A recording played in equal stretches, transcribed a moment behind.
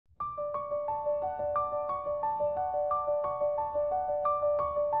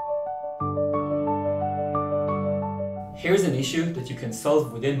Here's an issue that you can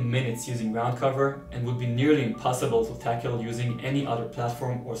solve within minutes using groundcover and would be nearly impossible to tackle using any other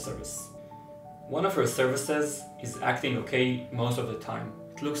platform or service. One of your services is acting okay most of the time.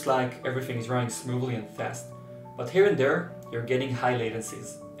 It looks like everything is running smoothly and fast, but here and there you're getting high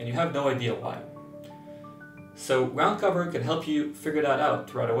latencies and you have no idea why. So groundcover can help you figure that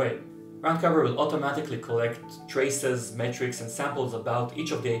out right away. Groundcover will automatically collect traces, metrics, and samples about each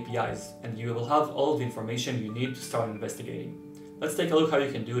of the APIs, and you will have all the information you need to start investigating. Let's take a look how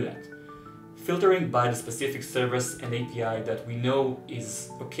you can do that. Filtering by the specific service and API that we know is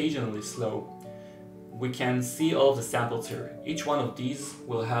occasionally slow, we can see all of the samples here. Each one of these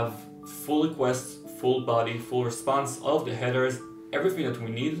will have full requests, full body, full response, all of the headers, everything that we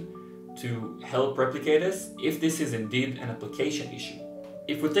need to help replicate this if this is indeed an application issue.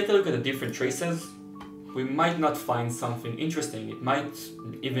 If we take a look at the different traces, we might not find something interesting. It might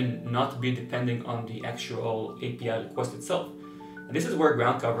even not be depending on the actual API request itself. And this is where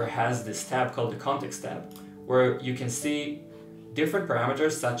groundcover has this tab called the context tab, where you can see different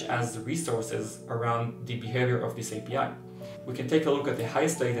parameters such as the resources around the behavior of this API. We can take a look at the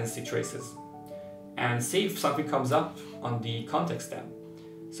highest latency traces and see if something comes up on the context tab.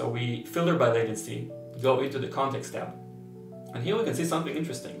 So we filter by latency, go into the context tab. And here we can see something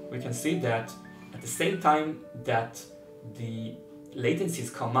interesting. We can see that at the same time that the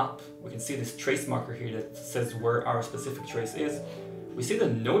latencies come up, we can see this trace marker here that says where our specific trace is. We see the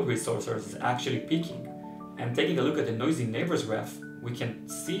node resources is actually peaking. And taking a look at the noisy neighbors graph, we can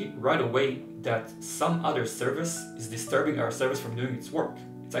see right away that some other service is disturbing our service from doing its work.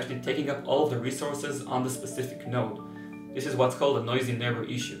 It's actually taking up all of the resources on the specific node. This is what's called a noisy neighbor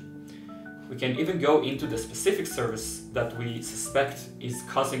issue. We can even go into the specific service that we suspect is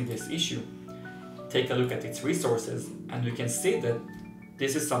causing this issue, take a look at its resources, and we can see that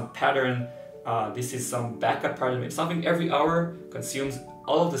this is some pattern, this is some backup pattern, something every hour consumes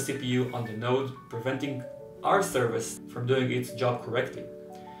all of the CPU on the node, preventing our service from doing its job correctly.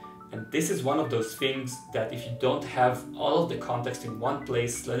 And this is one of those things that if you don't have all of the context in one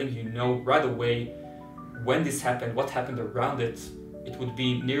place, letting you know right away when this happened, what happened around it, it would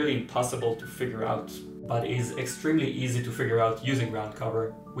be nearly impossible to figure out, but is extremely easy to figure out using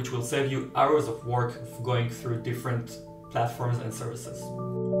groundcover, which will save you hours of work of going through different platforms and services.